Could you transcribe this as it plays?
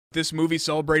this movie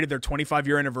celebrated their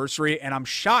 25-year anniversary, and I'm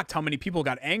shocked how many people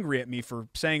got angry at me for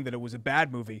saying that it was a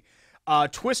bad movie.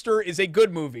 Twister is a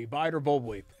good movie. Buy it or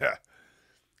boldly.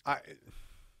 Yeah.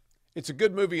 It's a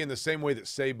good movie in the same way that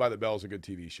Saved by the Bell is a good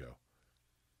TV show.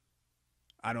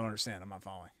 I don't understand. I'm not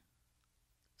following.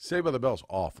 Saved by the Bell is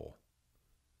awful.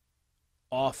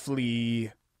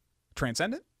 Awfully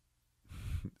transcendent?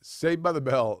 Saved by the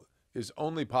Bell is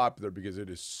only popular because it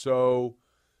is so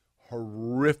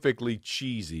horrifically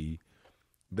cheesy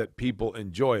that people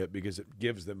enjoy it because it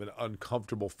gives them an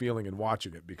uncomfortable feeling in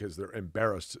watching it because they're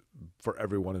embarrassed for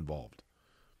everyone involved.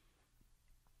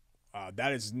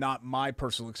 That is not my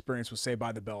personal experience with Saved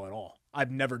by the Bell at all.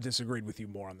 I've never disagreed with you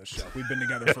more on this show. We've been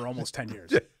together for almost 10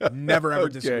 years. Never, ever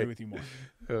disagreed with you more.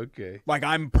 Okay. Like,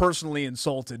 I'm personally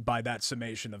insulted by that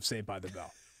summation of Saved by the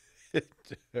Bell.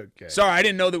 Okay. Sorry, I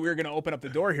didn't know that we were going to open up the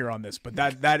door here on this, but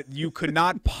that you could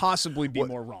not possibly be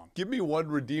more wrong. Give me one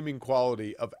redeeming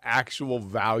quality of actual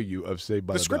value of Saved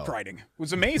by the Bell. The script writing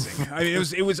was amazing. I mean,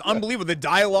 it was unbelievable. The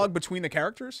dialogue between the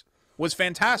characters was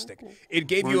fantastic. It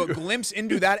gave you a glimpse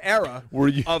into that era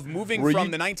of moving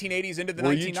from the 1980s into the 1990s.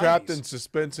 Were you trapped in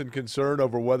suspense and concern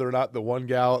over whether or not the one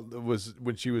gal was,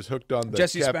 when she was hooked on the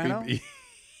Jesse Spano?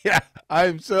 Yeah,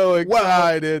 I'm so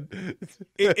excited. Well,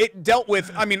 it dealt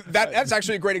with, I mean, that's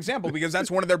actually a great example because that's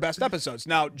one of their best episodes.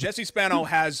 Now, Jesse Spano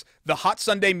has the Hot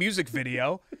Sunday music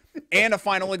video and a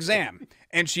final exam,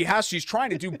 and she's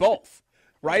trying to do both,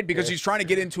 right? Because she's trying to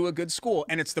get into a good school,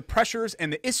 and it's the pressures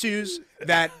and the issues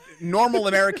that normal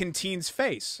American teens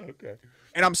face. Okay.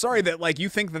 And I'm sorry that, like, you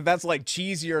think that that's, like,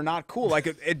 cheesy or not cool. Like,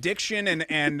 addiction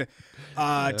and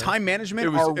time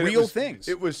management are real things.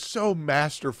 It was so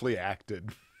masterfully acted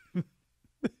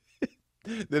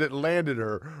that it landed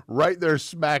her right there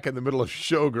smack in the middle of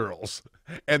Showgirls.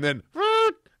 And then,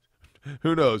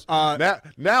 who knows?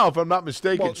 Now, if I'm not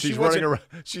mistaken, well, she's running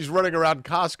around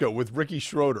Costco with Ricky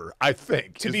Schroeder, I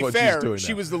think. To be fair,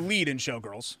 she was the lead in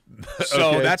Showgirls.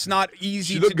 So that's not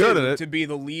easy to do, to be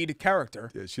the lead character.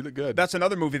 Yeah, she looked good. That's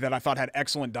another movie that I thought had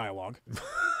excellent dialogue.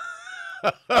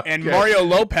 And Mario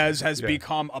Lopez has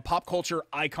become a pop culture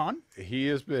icon. He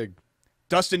is big.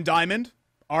 Dustin Diamond,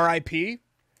 R.I.P.,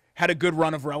 had a good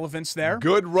run of relevance there.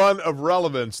 Good run of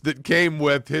relevance that came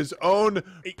with his own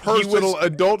personal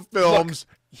adult films.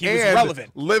 Look, he was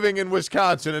relevant. Living in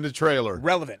Wisconsin in a trailer.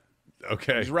 Relevant.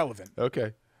 Okay. He was relevant.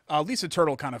 Okay. Lisa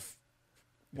Turtle kind of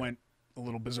went a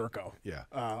little berserko. Yeah.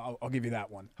 I'll give you that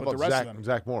one. How But about the rest of them,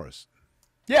 Zach Morris?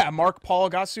 Yeah, Mark Paul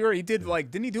Gosselaar. He did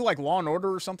didn't he do like Law and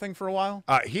Order or something for a while?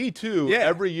 He too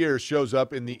every year shows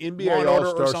up in the NBA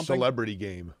All-Star Celebrity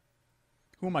Game.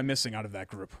 Who am I missing out of that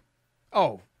group?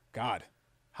 Oh God.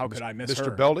 How could I miss her?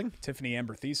 Mr. Belding? Tiffany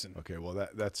Amber Thiessen. Okay, well,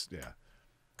 that's, yeah.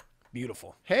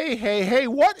 Beautiful. Hey,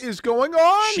 what is going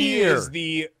on here? She is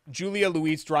the Julia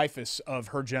Louis-Dreyfus of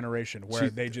her generation, where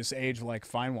they just age like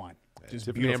fine wine. Just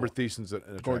Tiffany beautiful. Amber Thiessen's an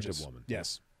attractive woman.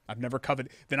 Yes. I've never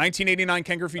coveted the 1989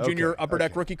 Ken Griffey Jr. Upper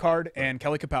Deck rookie card and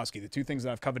Kelly Kapowski, the two things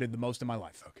that I've coveted the most in my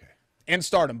life. Okay. And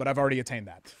stardom, but I've already attained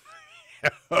that.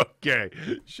 Okay,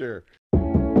 sure.